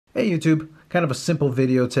Hey YouTube, kind of a simple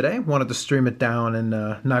video today. Wanted to stream it down and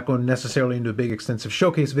not go necessarily into a big extensive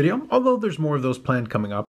showcase video, although there's more of those planned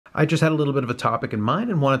coming up. I just had a little bit of a topic in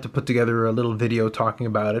mind and wanted to put together a little video talking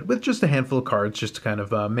about it with just a handful of cards just to kind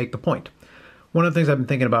of make the point. One of the things I've been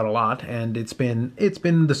thinking about a lot, and it's been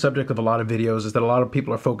the subject of a lot of videos, is that a lot of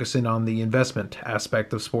people are focusing on the investment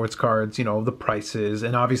aspect of sports cards, you know, the prices,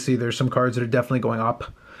 and obviously there's some cards that are definitely going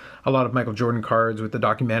up. A lot of Michael Jordan cards with the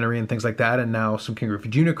documentary and things like that, and now some King Griffey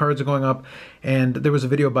Jr. cards are going up. And there was a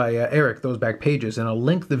video by Eric, ThoseBackPages, and I'll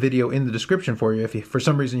link the video in the description for you if for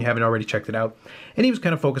some reason you haven't already checked it out. And he was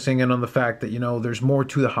kind of focusing in on the fact that, you know, there's more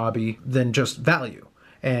to the hobby than just value.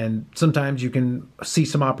 And sometimes you can see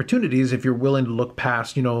some opportunities if you're willing to look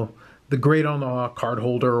past, you know, the grade on the card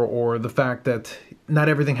holder or the fact that not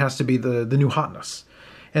everything has to be the new hotness.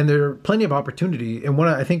 And there are plenty of opportunity, and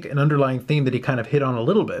I think an underlying theme that he kind of hit on a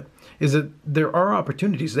little bit is that there are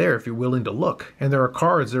opportunities there if you're willing to look, and there are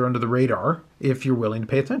cards that are under the radar if you're willing to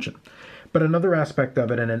pay attention. But another aspect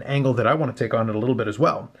of it, and an angle that I want to take on it a little bit as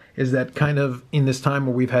well, is that kind of in this time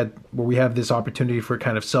where we have this opportunity for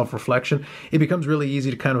kind of self-reflection, it becomes really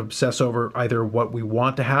easy to kind of obsess over either what we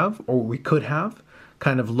want to have or what we could have,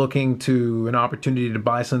 kind of looking to an opportunity to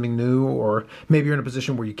buy something new, or maybe you're in a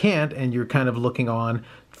position where you can't and you're kind of looking on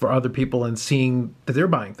for other people and seeing that they're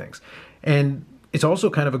buying things. And it's also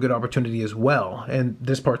kind of a good opportunity as well, and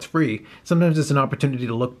this part's free. Sometimes it's an opportunity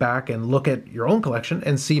to look back and look at your own collection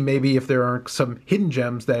and see maybe if there are some hidden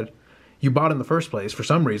gems that you bought in the first place for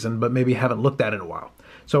some reason, but maybe haven't looked at in a while.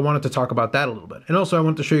 So I wanted to talk about that a little bit. And also I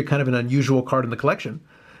wanted to show you kind of an unusual card in the collection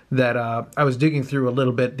that I was digging through a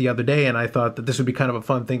little bit the other day, and I thought that this would be kind of a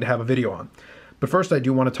fun thing to have a video on. But first I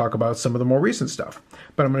do want to talk about some of the more recent stuff.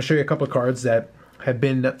 But I'm going to show you a couple of cards that have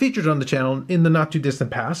been featured on the channel in the not too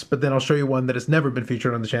distant past, but then I'll show you one that has never been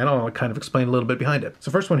featured on the channel, and I'll kind of explain a little bit behind it.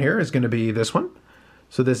 So first one here is going to be this one.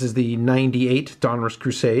 So this is the 98 Donruss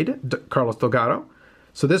Crusade, Carlos Delgado.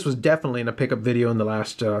 So this was definitely in a pickup video in the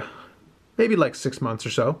last maybe like 6 months or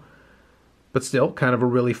so. But still, kind of a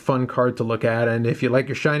really fun card to look at, and if you like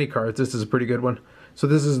your shiny cards, this is a pretty good one. So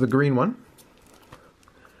this is the green one,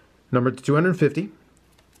 numbered to 250,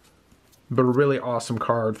 but a really awesome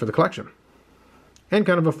card for the collection. And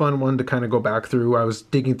kind of a fun one to kind of go back through. I was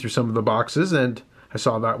digging through some of the boxes, and I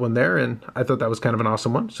saw that one there, and I thought that was kind of an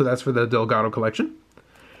awesome one. So that's for the Delgado collection.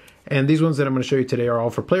 And these ones that I'm going to show you today are all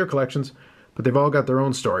for player collections, but they've all got their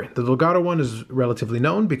own story. The Delgado one is relatively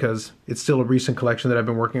known because it's still a recent collection that I've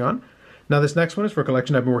been working on. Now this next one is for a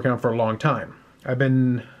collection I've been working on for a long time. I've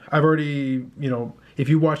already, you know, if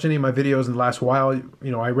you watched any of my videos in the last while,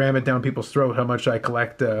 you know, I ram it down people's throat how much I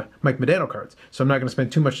collect Mike Modano cards. So I'm not going to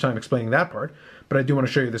spend too much time explaining that part, but I do want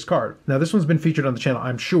to show you this card. Now this one's been featured on the channel,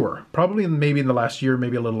 I'm sure, probably maybe in the last year,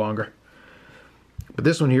 maybe a little longer. But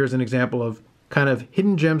this one here is an example of kind of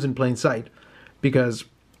hidden gems in plain sight, because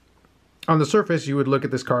on the surface you would look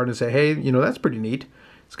at this card and say, hey, you know, that's pretty neat.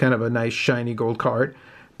 It's kind of a nice shiny gold card.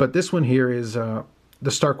 But this one here is the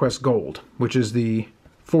StarQuest Gold, which is the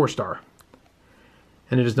 4-star.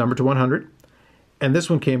 And it is numbered to 100. And this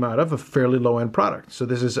one came out of a fairly low-end product. So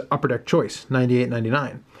this is Upper Deck Choice,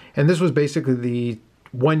 $98.99. And this was basically the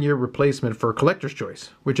one-year replacement for Collector's Choice,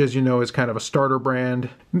 which, as you know, is kind of a starter brand,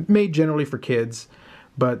 made generally for kids.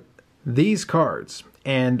 But these cards,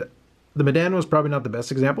 and the Modano is probably not the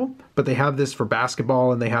best example, but they have this for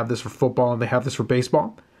basketball, and they have this for football, and they have this for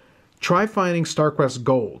baseball. Try finding StarQuest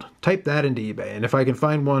Gold. Type that into eBay, and if I can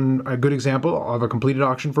find one, a good example, I'll have a completed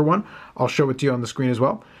auction for one. I'll show it to you on the screen as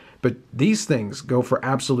well. But these things go for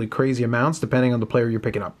absolutely crazy amounts depending on the player you're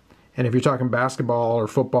picking up. And if you're talking basketball or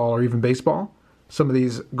football or even baseball, some of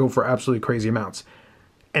these go for absolutely crazy amounts.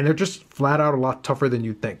 And they're just flat out a lot tougher than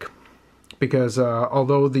you'd think. Because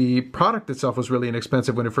although the product itself was really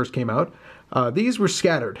inexpensive when it first came out, these were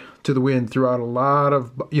scattered to the wind throughout a lot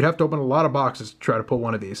of... You'd have to open a lot of boxes to try to pull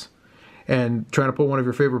one of these. And trying to pull one of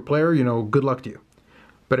your favorite player, you know, good luck to you.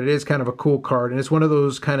 But it is kind of a cool card, and it's one of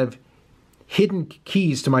those kind of hidden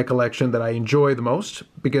keys to my collection that I enjoy the most,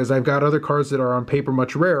 because I've got other cards that are on paper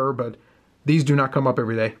much rarer, but these do not come up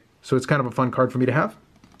every day. So it's kind of a fun card for me to have.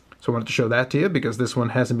 So I wanted to show that to you because this one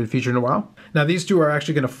hasn't been featured in a while. Now these two are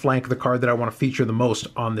actually going to flank the card that I want to feature the most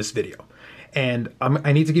on this video. And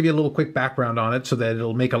I need to give you a little quick background on it so that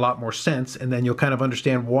it'll make a lot more sense, and then you'll kind of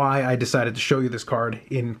understand why I decided to show you this card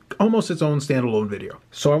in almost its own standalone video.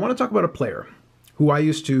 So I want to talk about a player who I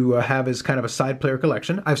used to have as kind of a side player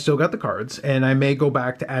collection. I've still got the cards, and I may go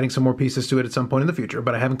back to adding some more pieces to it at some point in the future,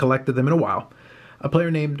 but I haven't collected them in a while. A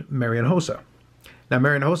player named Marian Hossa. Now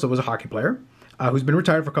Marian Hossa was a hockey player who's been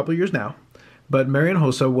retired for a couple of years now, But Marian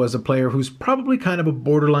Hossa was a player who's probably kind of a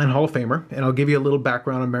borderline Hall of Famer, and I'll give you a little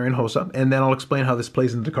background on Marian Hossa, and then I'll explain how this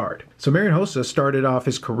plays into the card. So Marian Hossa started off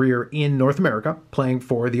his career in North America playing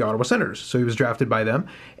for the Ottawa Senators, so he was drafted by them,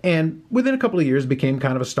 and within a couple of years became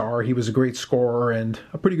kind of a star. He was a great scorer and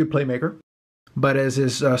a pretty good playmaker. But as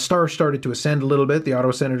his star started to ascend a little bit, the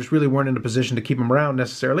Ottawa Senators really weren't in a position to keep him around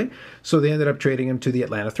necessarily, so they ended up trading him to the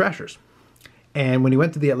Atlanta Thrashers. And when he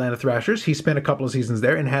went to the Atlanta Thrashers, he spent a couple of seasons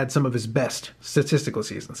there and had some of his best statistical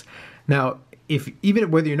seasons. Now, even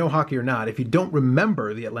whether you know hockey or not, if you don't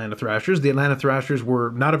remember the Atlanta Thrashers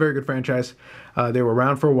were not a very good franchise. They were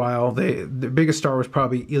around for a while. The biggest star was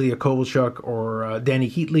probably Ilya Kovalchuk or Danny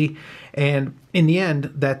Heatley. And in the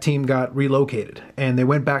end, that team got relocated. And they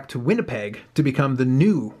went back to Winnipeg to become the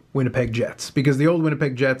new Winnipeg Jets. Because the old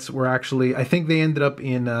Winnipeg Jets were actually, I think they ended up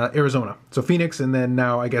in Arizona. So Phoenix, and then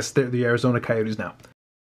now I guess they're the Arizona Coyotes now.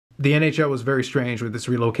 The NHL was very strange with this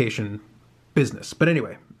relocation business. But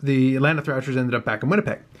anyway, the Atlanta Thrashers ended up back in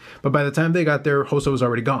Winnipeg. But by the time they got there, Hossa was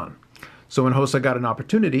already gone. So when Hossa got an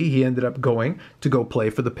opportunity, he ended up going to go play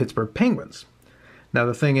for the Pittsburgh Penguins. Now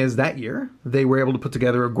the thing is, that year, they were able to put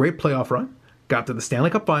together a great playoff run, got to the Stanley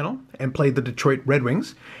Cup Final, and played the Detroit Red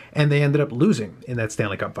Wings, and they ended up losing in that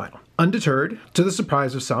Stanley Cup Final. Undeterred, to the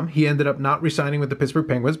surprise of some, he ended up not re-signing with the Pittsburgh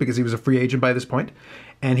Penguins because he was a free agent by this point,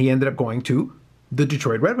 and he ended up going to the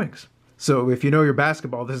Detroit Red Wings. So if you know your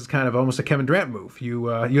basketball, this is kind of almost a Kevin Durant move.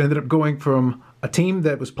 You ended up going from a team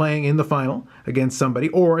that was playing in the final against somebody,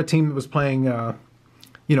 or a team that was playing,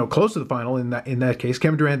 close to the final. In that case,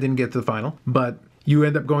 Kevin Durant didn't get to the final, but you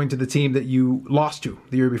end up going to the team that you lost to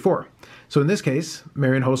the year before. So in this case,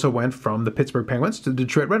 Marian Hossa went from the Pittsburgh Penguins to the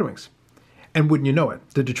Detroit Red Wings. And wouldn't you know it,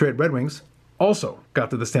 the Detroit Red Wings also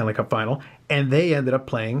got to the Stanley Cup Final, and they ended up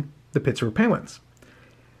playing the Pittsburgh Penguins.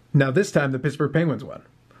 Now this time, the Pittsburgh Penguins won.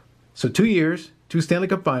 So 2 years, 2 Stanley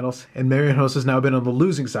Cup Finals, and Marian Hossa has now been on the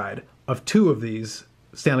losing side of 2 of these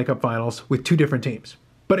Stanley Cup Finals with 2 different teams.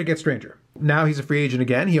 But it gets stranger. Now he's a free agent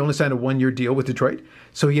again. He only signed a 1-year deal with Detroit,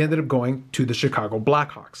 so he ended up going to the Chicago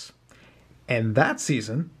Blackhawks. And that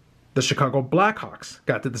season, the Chicago Blackhawks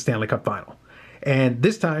got to the Stanley Cup Final. And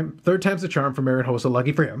this time, 3rd time's the charm for Marian Hossa,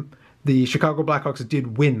 lucky for him. The Chicago Blackhawks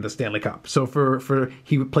did win the Stanley Cup. So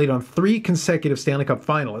he played on 3 consecutive Stanley Cup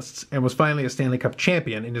finalists and was finally a Stanley Cup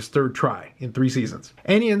champion in his 3rd try in 3 seasons.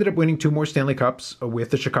 And he ended up winning 2 more Stanley Cups with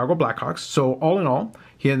the Chicago Blackhawks. So all in all,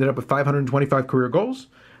 he ended up with 525 career goals,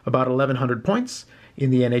 about 1,100 points in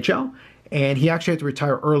the NHL, and he actually had to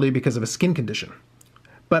retire early because of a skin condition.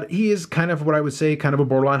 But he is kind of what I would say kind of a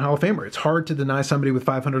borderline Hall of Famer. It's hard to deny somebody with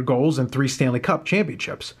 500 goals and 3 Stanley Cup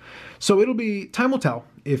championships. So time will tell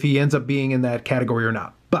if he ends up being in that category or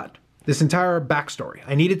not. But this entire backstory,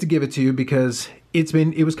 I needed to give it to you because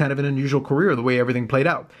it was kind of an unusual career the way everything played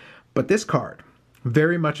out. But this card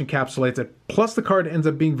very much encapsulates it. Plus the card ends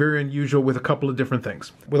up being very unusual with a couple of different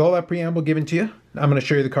things. With all that preamble given to you, I'm going to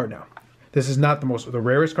show you the card now. This is not the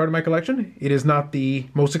rarest card in my collection. It is not the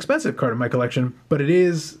most expensive card in my collection, but it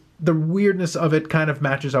is, the weirdness of it kind of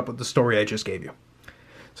matches up with the story I just gave you.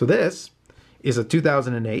 So this is a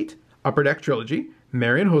 2008 Upper Deck Trilogy,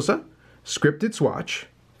 Marian Hossa, scripted swatch,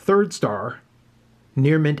 3rd star,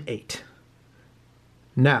 near mint 8.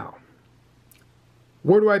 Now,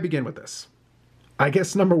 where do I begin with this? I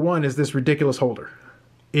guess number 1 is this ridiculous holder.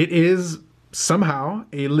 It is somehow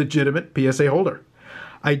a legitimate PSA holder.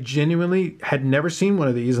 I genuinely had never seen one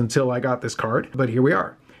of these until I got this card, but here we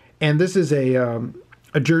are. And this is a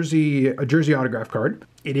jersey autograph card.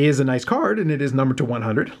 It is a nice card, and it is numbered to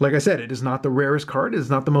 100. Like I said, it is not the rarest card. It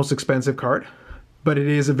is not the most expensive card, but it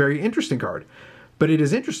is a very interesting card. But it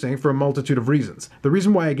is interesting for a multitude of reasons. The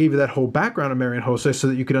reason why I gave you that whole background of Marian Hossa is so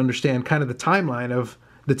that you could understand kind of the timeline of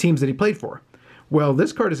the teams that he played for. Well,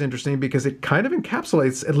 this card is interesting because it kind of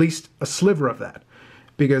encapsulates at least a sliver of that.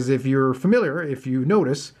 Because if you're familiar, if you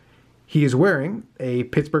notice, he is wearing a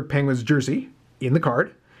Pittsburgh Penguins jersey in the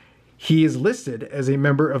card. He is listed as a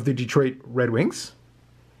member of the Detroit Red Wings.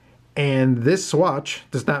 And this swatch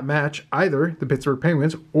does not match either the Pittsburgh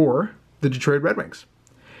Penguins or the Detroit Red Wings.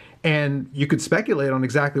 And you could speculate on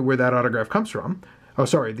exactly where that autograph comes from. Oh,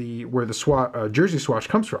 sorry, where the jersey swatch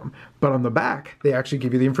comes from. But on the back, they actually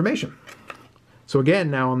give you the information. So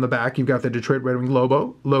again, now on the back, you've got the Detroit Red Wings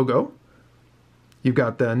logo. You've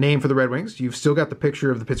got the name for the Red Wings. You've still got the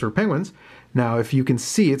picture of the Pittsburgh Penguins. Now, if you can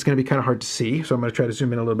see, it's going to be kind of hard to see, so I'm going to try to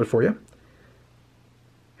zoom in a little bit for you.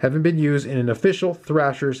 Haven't been used in an official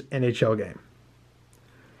Thrashers NHL game.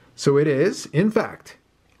 So it is, in fact,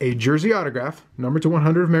 a jersey autograph, numbered to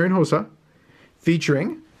 100 of Marian Hossa,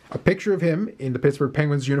 featuring a picture of him in the Pittsburgh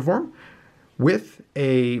Penguins uniform with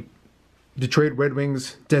a Detroit Red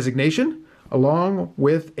Wings designation along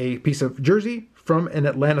with a piece of jersey from an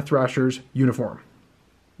Atlanta Thrashers uniform.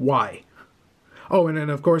 Why? Oh, and then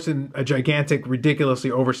of course in a gigantic,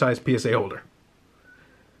 ridiculously oversized PSA holder.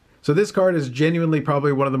 So this card is genuinely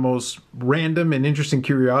probably one of the most random and interesting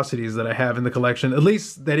curiosities that I have in the collection. At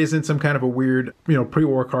least that isn't some kind of a weird,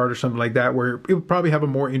 pre-war card or something like that, where it would probably have a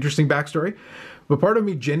more interesting backstory. But part of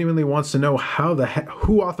me genuinely wants to know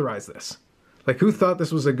who authorized this? Like, who thought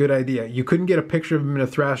this was a good idea? You couldn't get a picture of him in a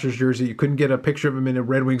Thrashers jersey. You couldn't get a picture of him in a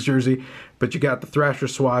Red Wings jersey, but you got the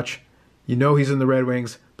Thrashers swatch. You know he's in the Red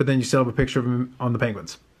Wings, but then you still have a picture of him on the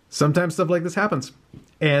Penguins. Sometimes stuff like this happens.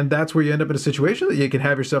 And that's where you end up in a situation that you can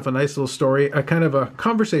have yourself a nice little story, a kind of a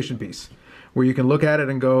conversation piece, where you can look at it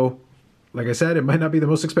and go, like I said, it might not be the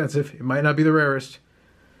most expensive, it might not be the rarest,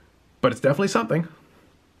 but it's definitely something,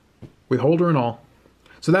 with holder and all.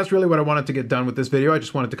 So that's really what I wanted to get done with this video. I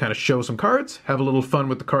just wanted to kind of show some cards, have a little fun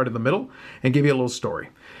with the card in the middle, and give you a little story.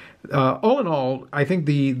 All in all, I think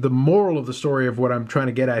the moral of the story of what I'm trying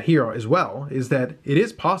to get at here as well is that it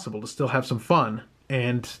is possible to still have some fun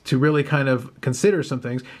and to really kind of consider some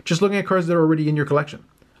things, just looking at cards that are already in your collection.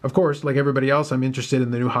 Of course, like everybody else, I'm interested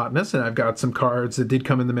in the new hotness, and I've got some cards that did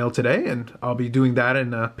come in the mail today, and I'll be doing that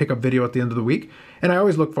in a pickup video at the end of the week. And I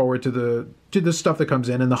always look forward to the stuff that comes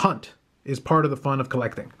in, and the hunt is part of the fun of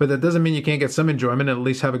collecting. But that doesn't mean you can't get some enjoyment and at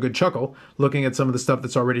least have a good chuckle looking at some of the stuff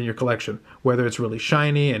that's already in your collection, whether it's really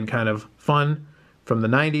shiny and kind of fun from the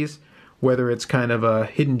 90s, whether it's kind of a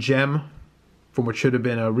hidden gem from what should have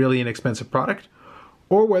been a really inexpensive product,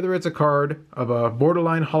 or whether it's a card of a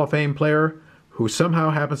borderline Hall of Fame player who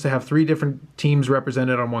somehow happens to have 3 different teams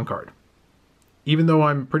represented on one card. Even though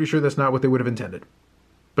I'm pretty sure that's not what they would have intended.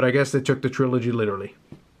 But I guess they took the trilogy literally.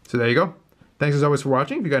 So there you go. Thanks as always for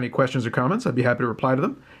watching. If you got any questions or comments, I'd be happy to reply to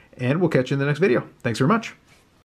them. And we'll catch you in the next video. Thanks very much.